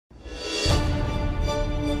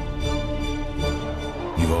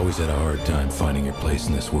You've always had a hard time finding your place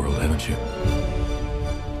in this world, haven't you?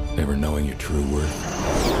 Never knowing your true worth.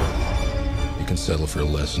 You can settle for a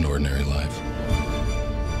less than ordinary life.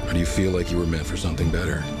 Or do you feel like you were meant for something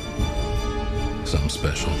better? Something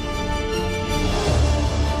special?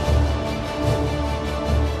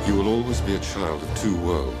 You will always be a child of two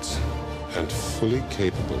worlds, and fully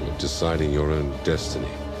capable of deciding your own destiny.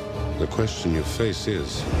 The question you face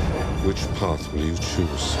is, which path will you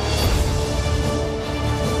choose?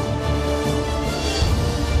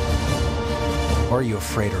 Are you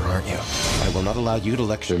afraid or aren't you? I will not allow you to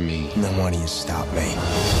lecture me. Then why do you stop me?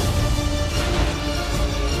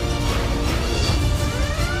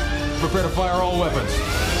 Prepare to fire all weapons.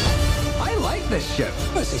 I like this ship.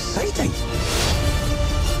 It's exciting.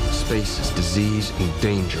 Space is disease and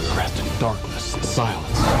danger, wrapped in darkness and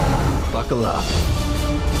silence. Buckle up.